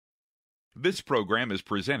This program is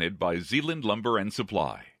presented by Zeeland Lumber and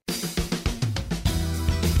Supply.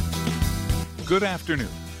 Good afternoon,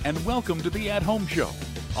 and welcome to the At Home Show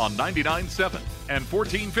on 99.7 and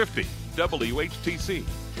 1450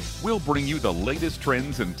 WHTC. We'll bring you the latest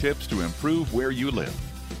trends and tips to improve where you live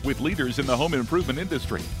with leaders in the home improvement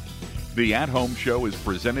industry. The At Home Show is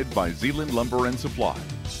presented by Zeeland Lumber and Supply.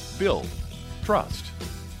 Build, trust.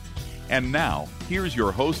 And now, here's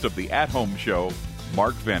your host of the At Home Show,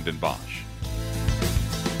 Mark Vanden Bosch.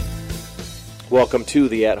 Welcome to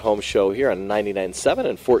the At Home Show here on 99.7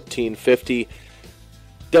 and 1450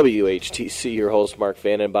 WHTC. Your host, Mark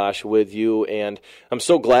Vanden Bosch, with you. And I'm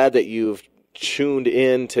so glad that you've tuned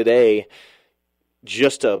in today.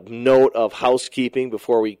 Just a note of housekeeping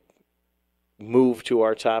before we move to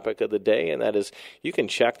our topic of the day, and that is you can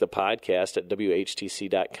check the podcast at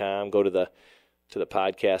WHTC.com. Go to the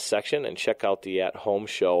podcast section and check out the At Home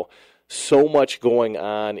Show. So much going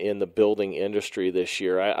on in the building industry this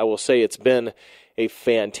year. I will say it's been a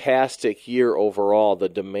fantastic year overall. The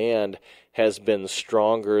demand has been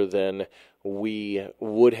stronger than we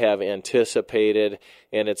would have anticipated,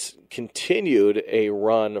 and it's continued a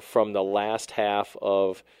run from the last half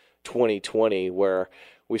of 2020 where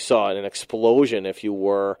we saw an explosion, if it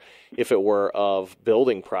were, of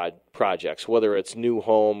building projects, whether it's new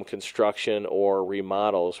home construction or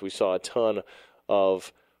remodels. We saw a ton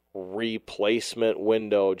of replacement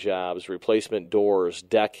window jobs, replacement doors,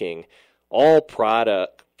 decking, all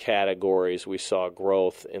product categories. We saw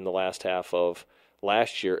growth in the last half of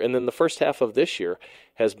last year. And then the first half of this year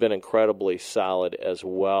has been incredibly solid as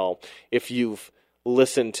well. If you've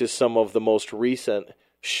listened to some of the most recent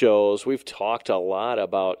shows, we've talked a lot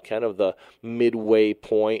about kind of the midway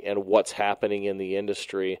point and what's happening in the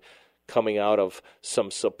industry coming out of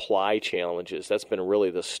some supply challenges. That's been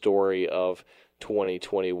really the story of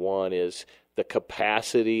 2021, is the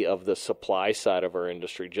capacity of the supply side of our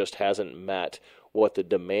industry just hasn't met what the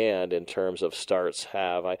demand in terms of starts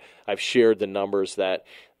have. I've shared the numbers that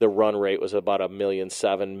the run rate was about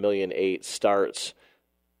 1,700,000, 1,800,000 starts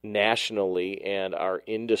nationally, and our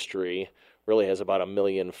industry really has about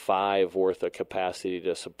 1,500,000 worth of capacity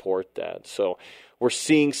to support that. So we're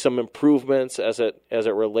seeing some improvements as it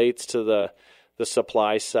relates to the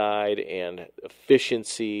supply side and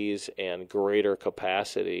efficiencies and greater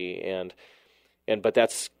capacity, but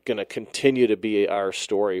that's going to continue to be our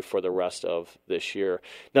story for the rest of this year.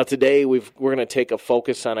 Now today we're going to take a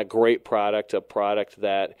focus on a great product, a product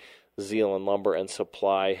that Zeeland Lumber and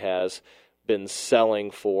Supply has been selling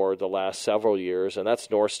for the last several years, and that's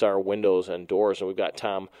North Star Windows and Doors. And we've got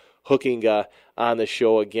Tom Hoekinga on the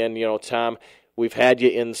show again. You know, Tom, we've had you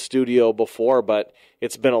in studio before, but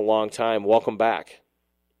it's been a long time. Welcome back.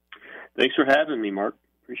 Thanks for having me, Mark.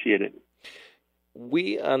 Appreciate it.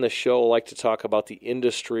 We on the show like to talk about the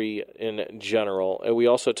industry in general, and we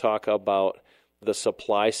also talk about the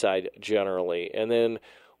supply side generally. And then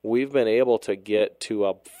we've been able to get to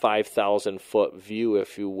a 5,000-foot view,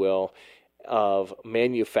 if you will, of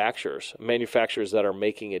manufacturers that are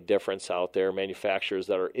making a difference out there, manufacturers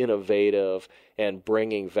that are innovative and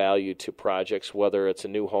bringing value to projects, whether it's a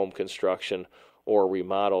new home construction or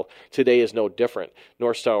remodel. Today is no different.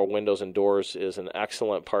 North Star Windows and Doors is an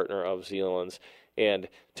excellent partner of Zeeland's. And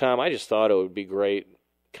Tom, I just thought it would be great,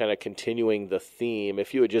 kind of continuing the theme,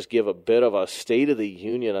 if you would just give a bit of a state of the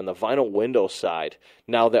union on the vinyl window side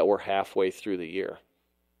now that we're halfway through the year.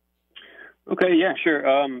 Okay, yeah, sure.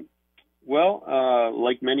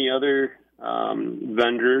 Like many other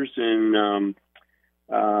vendors and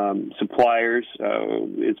suppliers,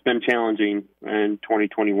 it's been challenging in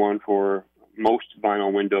 2021 for most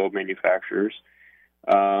vinyl window manufacturers.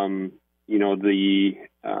 The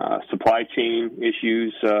supply chain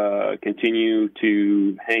issues continue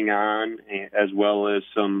to hang on, as well as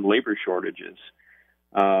some labor shortages.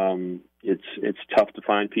 It's tough to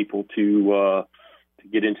find people to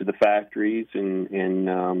get into the factories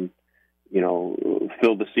and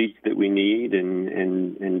fill the seats that we need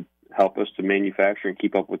and help us to manufacture and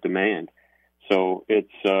keep up with demand. So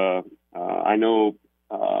it's I know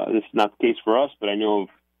this is not the case for us, but I know of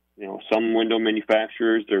some window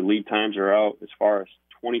manufacturers, their lead times are out as far as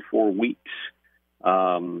 24 weeks,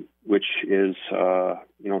 which is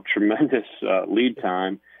tremendous lead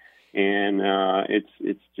time, and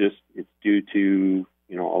it's due to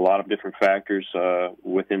a lot of different factors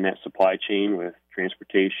within that supply chain, with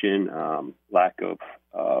transportation, lack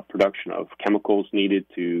of production of chemicals needed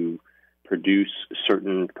to produce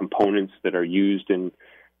certain components that are used in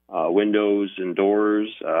windows and doors.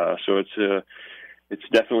 So it's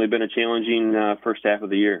definitely been a challenging first half of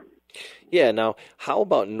the year. Yeah. Now, how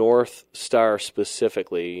about North Star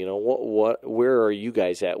specifically? You know, where are you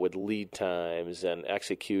guys at with lead times and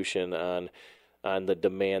execution on the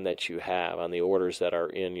demand that you have, on the orders that are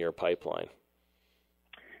in your pipeline?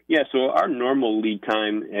 Yeah, so our normal lead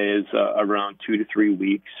time is around 2 to 3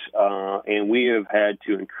 weeks, and we have had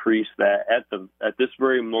to increase that. At this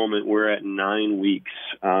very moment, we're at 9 weeks,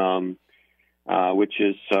 which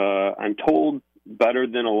is, I'm told, better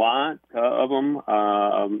than a lot of them.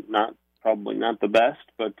 Probably not the best,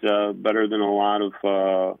 but better than a lot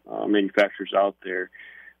of manufacturers out there.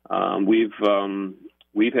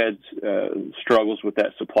 We've had struggles with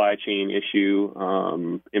that supply chain issue,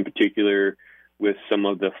 in particular with some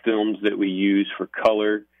of the films that we use for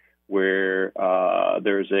color, where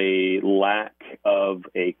there's a lack of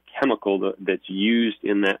a chemical that's used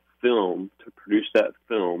in that film to produce that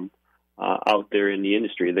film out there in the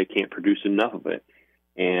industry. They can't produce enough of it.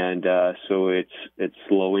 And so it's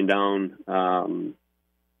slowing down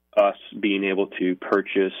us being able to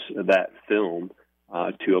purchase that film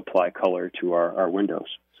to apply color to our windows.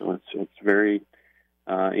 So it's very,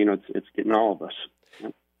 it's getting all of us.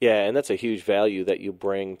 Yeah, and that's a huge value that you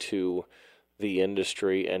bring to the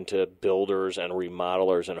industry and to builders and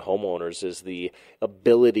remodelers and homeowners, is the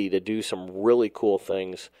ability to do some really cool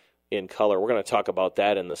things in color. We're going to talk about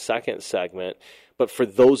that in the second segment. But for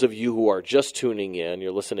those of you who are just tuning in,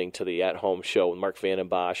 you're listening to the At Home Show with Mark Van den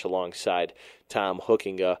Bosch alongside Tom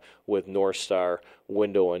Hookinga with North Star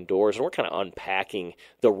Window and Doors. And we're kind of unpacking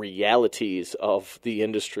the realities of the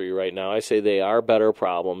industry right now. I say they are better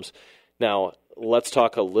problems. Now, let's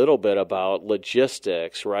talk a little bit about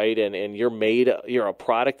logistics, right? And you're a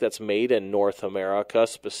product that's made in North America,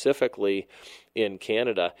 specifically in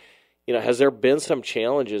Canada. You know, has there been some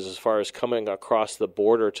challenges as far as coming across the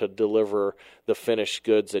border to deliver the finished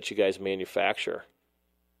goods that you guys manufacture?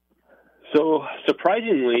 So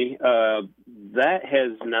surprisingly, that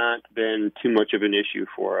has not been too much of an issue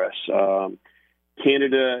for us.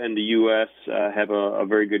 Canada and the U.S. Have a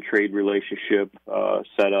very good trade relationship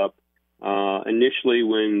set up. Initially,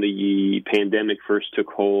 when the pandemic first took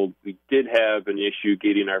hold, we did have an issue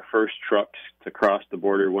getting our first trucks to cross the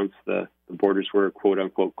border once the borders were,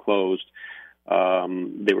 quote-unquote, closed.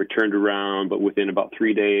 They were turned around, but within about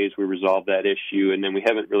 3 days, we resolved that issue, and then we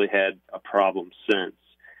haven't really had a problem since.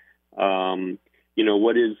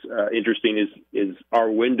 What is interesting is our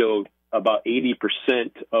window, about 80%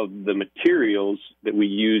 of the materials that we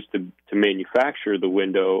use to manufacture the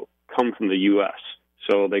window come from the U.S.,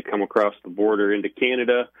 so they come across the border into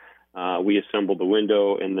Canada. We assemble the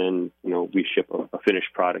window, and then we ship a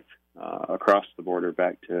finished product across the border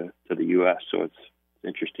back to the U.S. So it's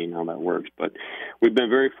interesting how that works. But we've been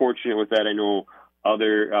very fortunate with that. I know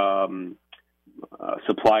other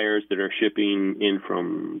suppliers that are shipping in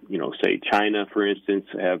from, say China, for instance,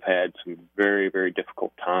 have had some very, very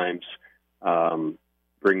difficult times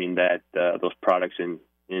bringing those products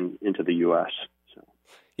into the U.S.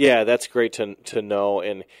 Yeah, that's great to know,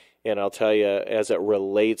 and I'll tell you, as it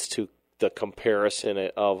relates to the comparison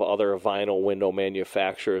of other vinyl window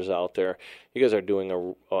manufacturers out there, you guys are doing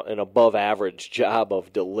an above-average job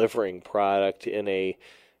of delivering product in a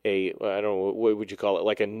I don't know, what would you call it,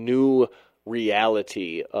 like a new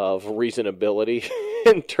reality of reasonability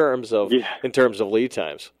in terms of lead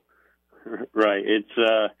times. Right.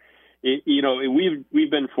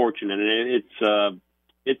 We've been fortunate, and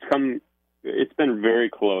it's been very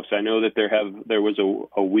close. I know that there was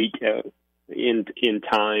a week in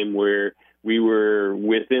time where we were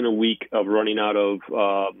within a week of running out of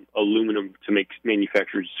aluminum to make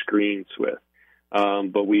manufactured screens with.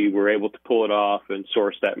 But we were able to pull it off and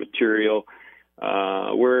source that material,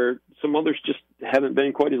 where some others just haven't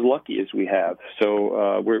been quite as lucky as we have.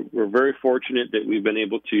 So we're very fortunate that we've been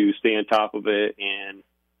able to stay on top of it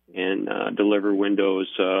and deliver windows,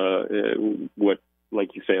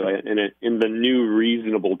 like you say, in the new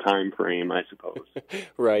reasonable time frame, I suppose.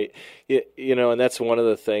 Right. And that's one of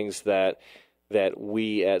the things that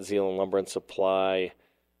we at Zeeland Lumber and Supply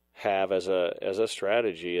have as a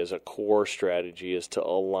strategy, as a core strategy, is to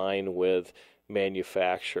align with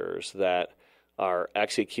manufacturers that are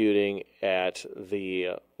executing at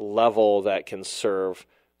the level that can serve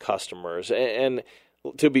customers. And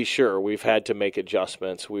to be sure, we've had to make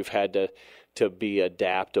adjustments. We've had to be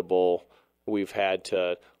adaptable. We've had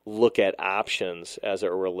to look at options as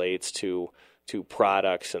it relates to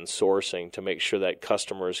products and sourcing to make sure that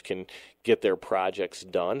customers can get their projects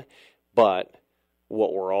done. But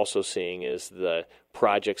what we're also seeing is the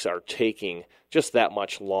projects are taking just that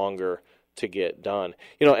much longer to get done.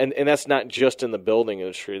 And that's not just in the building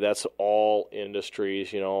industry. That's all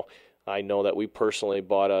industries. I know that we personally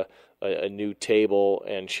bought a new table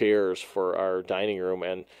and chairs for our dining room,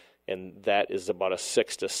 and that is about a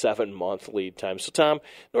 6 to 7 month lead time. So, Tom,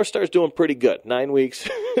 North Star's doing pretty good. 9 weeks,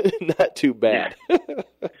 not too bad.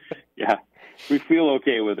 Yeah, we feel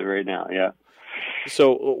okay with it right now, yeah.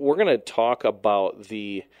 So we're going to talk about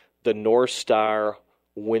the North Star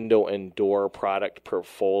window and door product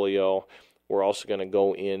portfolio. We're also going to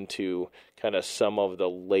go into kind of some of the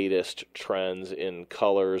latest trends in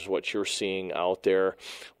colors, what you're seeing out there,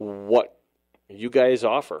 what you guys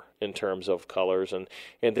offer in terms of colors, and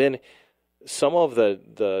then some of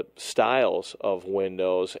the styles of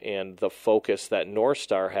windows and the focus that North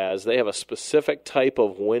Star has. They have a specific type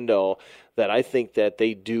of window that I think that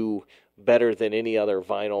they do better than any other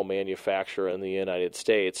vinyl manufacturer in the United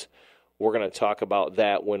States. We're going to talk about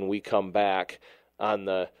that when we come back on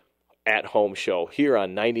the At Home Show here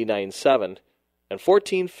on 99.7 and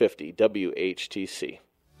 1450 WHTC.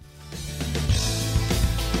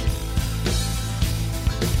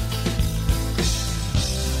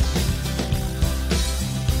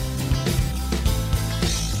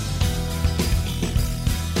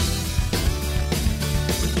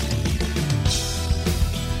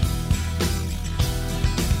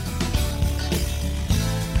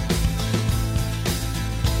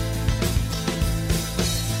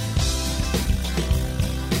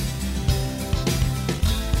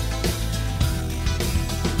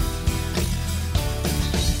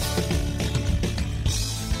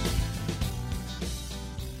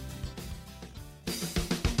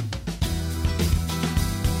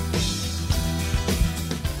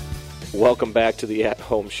 Welcome back to the At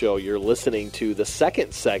Home Show. You're listening to the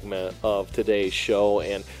second segment of today's show,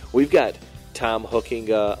 and we've got Tom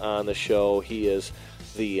Hookinga on the show. He is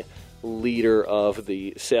the leader of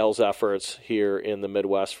the sales efforts here in the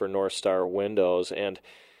Midwest for North Star Windows, and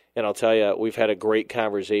I'll tell you, we've had a great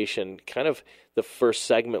conversation. Kind of the first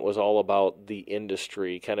segment was all about the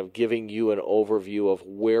industry, kind of giving you an overview of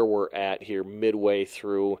where we're at here midway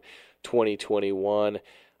through 2021.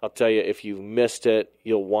 I'll tell you, if you've missed it,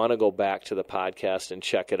 you'll want to go back to the podcast and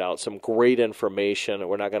check it out. Some great information.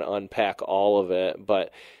 We're not going to unpack all of it,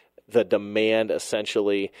 but the demand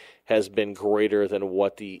essentially has been greater than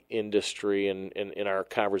what the industry, and in our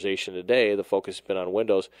conversation today, the focus has been on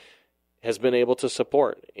windows, has been able to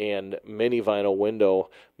support. And many vinyl window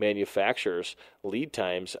manufacturers, lead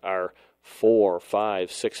times are 4,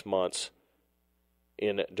 5, 6 months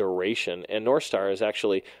in duration. And North Star is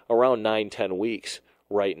actually around 9-10 weeks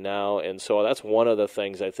right now, and so that's one of the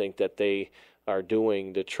things I think that they are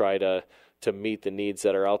doing to try to meet the needs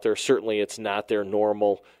that are out there. Certainly it's not their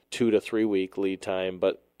normal 2 to 3 week lead time,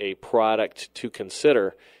 but a product to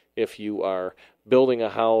consider if you are building a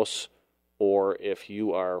house or if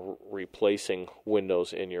you are replacing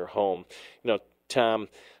windows in your home. You know, Tom,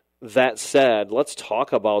 that said, let's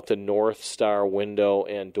talk about the North Star window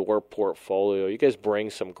and door portfolio. You guys bring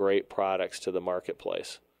some great products to the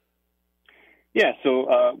marketplace. Yeah,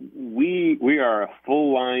 so we are a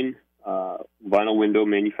full-line vinyl window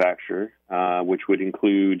manufacturer, which would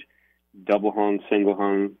include double-hung,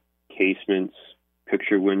 single-hung casements,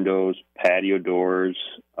 picture windows, patio doors,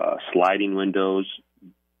 sliding windows,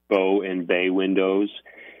 bow and bay windows.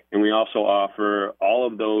 And we also offer all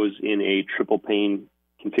of those in a triple-pane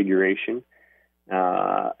configuration,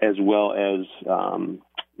 as well as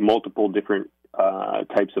multiple different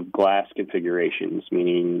types of glass configurations,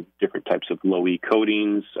 meaning different types of low-E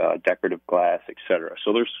coatings, decorative glass, etc.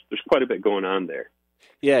 So there's quite a bit going on there.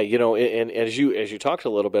 Yeah, you know, and as you talked a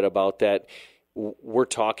little bit about that, we're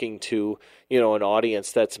talking to, you know, an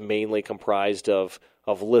audience that's mainly comprised of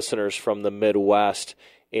listeners from the Midwest,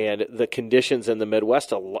 and the conditions in the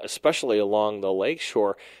Midwest, especially along the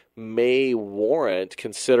lakeshore, may warrant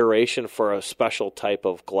consideration for a special type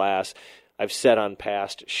of glass. I've said on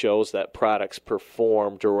past shows that products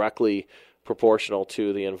perform directly proportional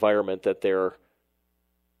to the environment that they're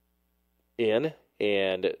in,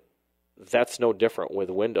 and that's no different with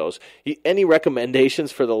windows. Any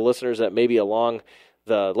recommendations for the listeners that may be along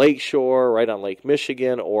the lakeshore, right on Lake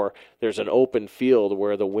Michigan, or there's an open field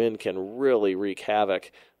where the wind can really wreak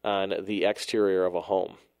havoc on the exterior of a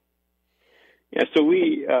home? Yeah,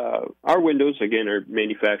 so our windows, again, are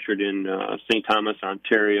manufactured in St. Thomas,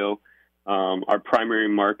 Ontario. Our primary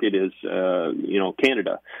market is,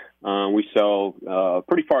 Canada. We sell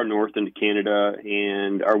pretty far north into Canada,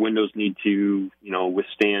 and our windows need to,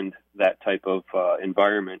 withstand that type of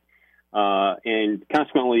environment. And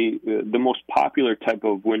consequently, the most popular type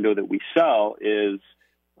of window that we sell is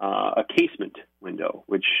a casement window,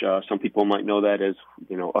 which some people might know that as,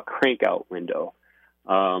 a crank-out window.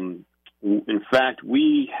 In fact,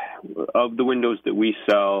 of the windows that we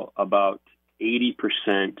sell, about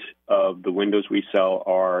 80% of the windows we sell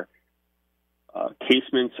are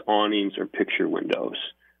casements, awnings, or picture windows.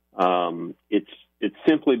 It's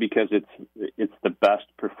simply because it's the best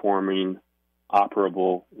performing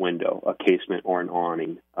operable window, a casement or an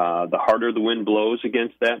awning. The harder the wind blows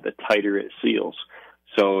against that, the tighter it seals.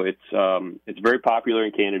 So it's very popular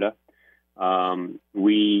in Canada.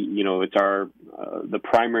 It's the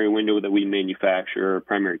primary window that we manufacture,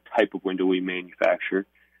 primary type of window we manufacture.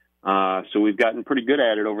 So we've gotten pretty good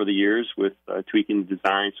at it over the years with tweaking the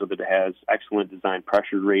design so that it has excellent design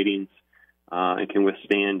pressure ratings and can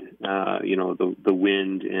withstand, the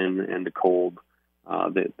wind and the cold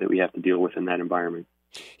that we have to deal with in that environment.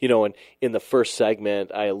 And in the first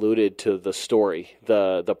segment, I alluded to the story,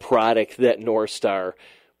 the product that Northstar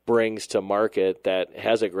brings to market that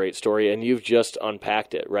has a great story, and you've just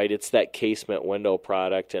unpacked it, right? It's that casement window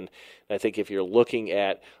product, and I think if you're looking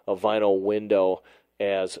at a vinyl window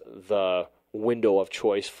as the window of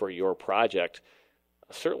choice for your project,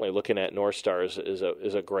 certainly looking at Northstar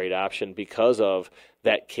is a great option because of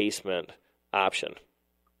that casement option.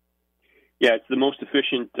 Yeah, it's the most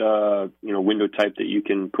efficient window type that you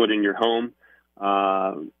can put in your home,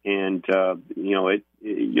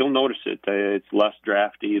 you'll notice it. It's less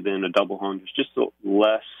drafty than a double hung. There's just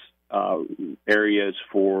less areas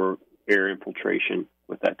for air infiltration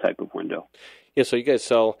with that type of window. Yeah, so you guys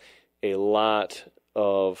sell a lot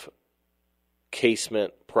of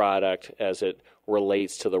casement product as it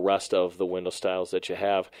relates to the rest of the window styles that you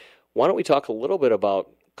have. Why don't we talk a little bit about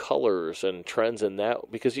colors and trends in that,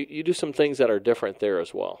 because you do some things that are different there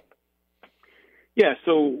as well. Yeah,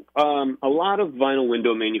 so a lot of vinyl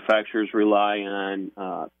window manufacturers rely on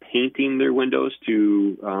painting their windows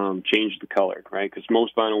to change the color, right? Because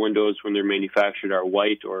most vinyl windows, when they're manufactured, are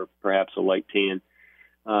white or perhaps a light tan.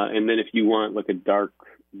 And then if you want like a dark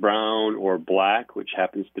brown or black, which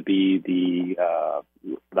happens to be the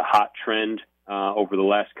hot trend over the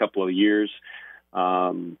last couple of years,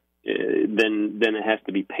 then it has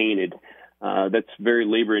to be painted. That's very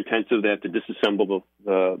labor intensive. They have to disassemble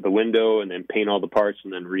the window and then paint all the parts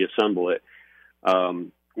and then reassemble it.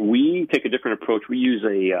 We take a different approach. We use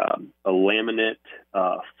a laminate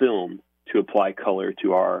film to apply color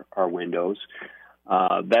to our windows.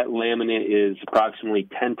 That laminate is approximately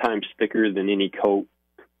 10 times thicker than any coat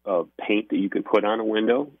of paint that you can put on a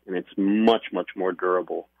window, and it's much, much more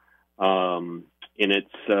durable. And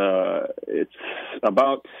it's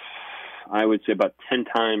about, I would say, about 10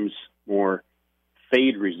 times more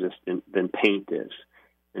fade resistant than paint is.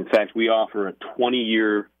 In fact, we offer a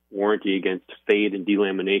 20-year warranty against fade and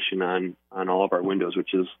delamination on all of our windows,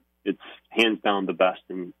 which is, it's hands down the best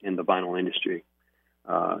in the vinyl industry.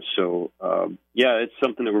 It's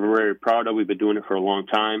something that we're very proud of. We've been doing it for a long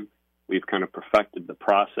time. We've kind of perfected the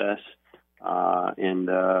process.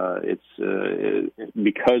 It's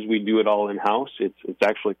because we do it all in-house, it's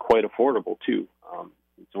actually quite affordable too.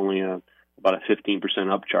 It's only about a 15%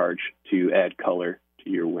 upcharge to add color to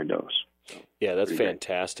your windows. So, yeah, that's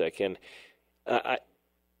fantastic. Great. And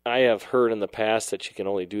I have heard in the past that you can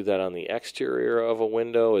only do that on the exterior of a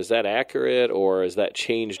window. Is that accurate, or is that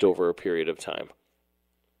changed over a period of time?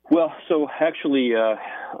 Well, so actually, a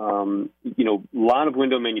lot of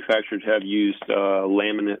window manufacturers have used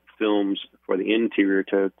laminate films for the interior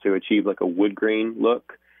to achieve like a wood grain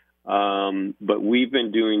look. But we've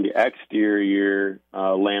been doing the exterior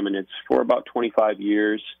laminates for about 25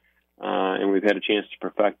 years, and we've had a chance to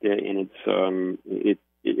perfect it, and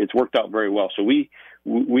it's worked out very well. So we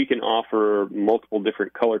can offer multiple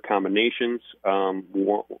different color combinations.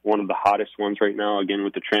 One of the hottest ones right now, again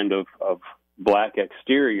with the trend of black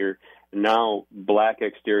exterior, now black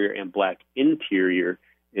exterior and black interior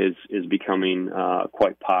is becoming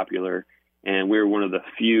quite popular. And we're one of the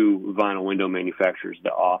few vinyl window manufacturers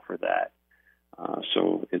that offer that.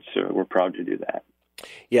 So we're proud to do that.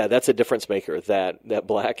 Yeah, that's a difference maker. That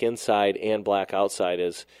black inside and black outside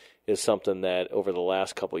is something that over the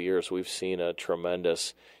last couple of years we've seen a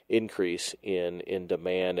tremendous increase in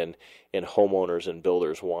demand and homeowners and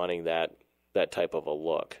builders wanting that type of a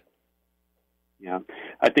look. Yeah,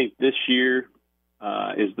 I think this year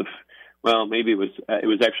maybe it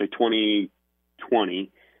was actually 2020.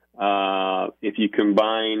 If you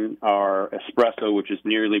combine our espresso, which is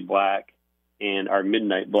nearly black, and our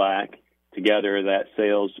midnight black together, that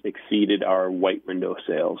sales exceeded our white window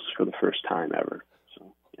sales for the first time ever.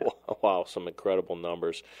 So, yeah. Wow, some incredible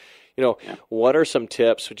numbers. What are some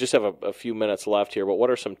tips? We just have a few minutes left here, but what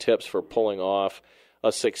are some tips for pulling off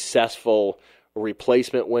a successful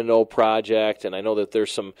replacement window project, and I know that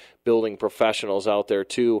there's some building professionals out there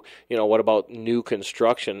too. What about new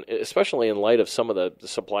construction, especially in light of some of the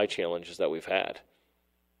supply challenges that we've had?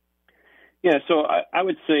 Yeah, so I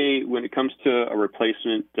would say when it comes to a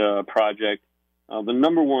replacement project, the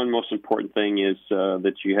number one most important thing is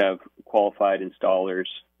that you have qualified installers,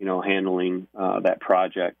 handling that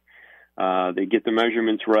project. They get the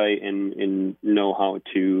measurements right and know how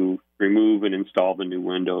to remove and install the new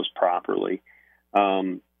windows properly.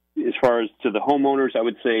 As far as to the homeowners, I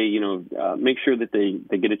would say, make sure that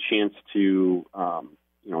they get a chance to,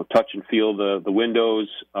 touch and feel the windows.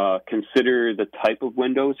 Consider the type of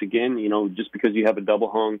windows. Again, just because you have a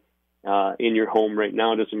double hung in your home right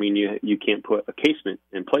now doesn't mean you can't put a casement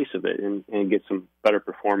in place of it and get some better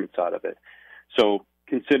performance out of it. So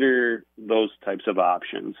consider those types of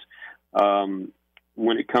options.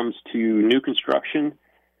 When it comes to new construction,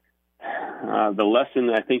 the lesson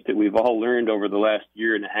I think that we've all learned over the last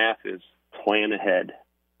year and a half is plan ahead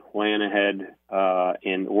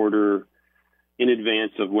and order in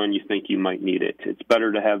advance of when you think you might need it. It's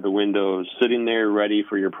better to have the windows sitting there ready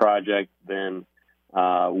for your project than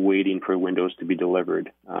waiting for windows to be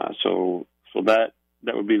delivered. So that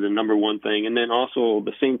would be the number one thing. And then also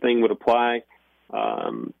the same thing would apply.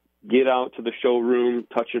 Get out to the showroom,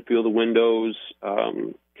 touch and feel the windows,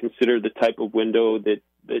 consider the type of window that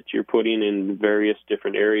you're putting in various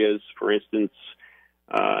different areas. For instance,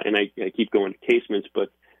 and I keep going to casements,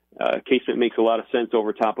 but casement makes a lot of sense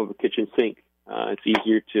over top of a kitchen sink. It's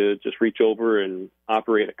easier to just reach over and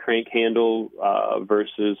operate a crank handle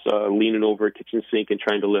versus leaning over a kitchen sink and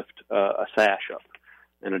trying to lift a sash up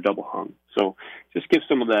and a double hung. So just give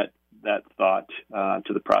some of that thought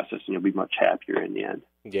to the process, and you'll be much happier in the end.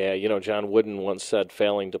 Yeah, John Wooden once said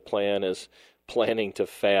failing to plan is planning to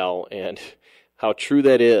fail, and how true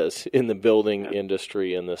that is in the building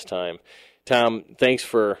industry in this time. Tom, thanks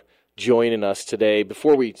for joining us today.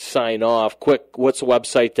 Before we sign off, quick, what's the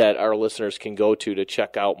website that our listeners can go to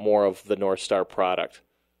check out more of the North Star product?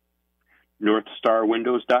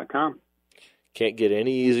 NorthStarWindows.com. Can't get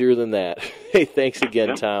any easier than that. Hey, thanks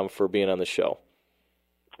again, Tom, for being on the show.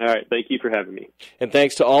 All right. Thank you for having me. And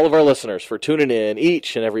thanks to all of our listeners for tuning in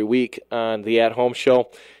each and every week on the At Home Show.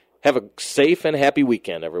 Have a safe and happy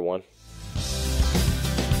weekend, everyone.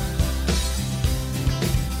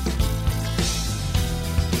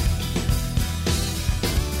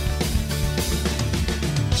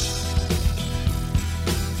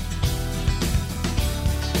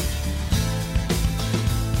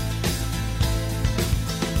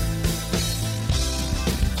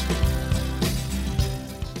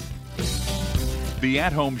 The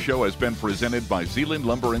At Home Show has been presented by Zeeland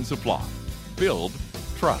Lumber and Supply. Build,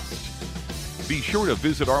 trust. Be sure to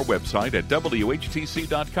visit our website at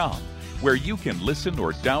WHTC.com, where you can listen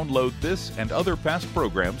or download this and other past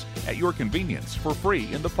programs at your convenience for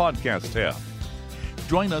free in the podcast tab.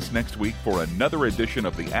 Join us next week for another edition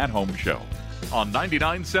of the At Home Show on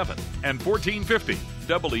 99.7 and 1450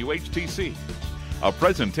 WHTC, a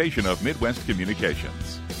presentation of Midwest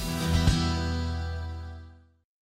Communications.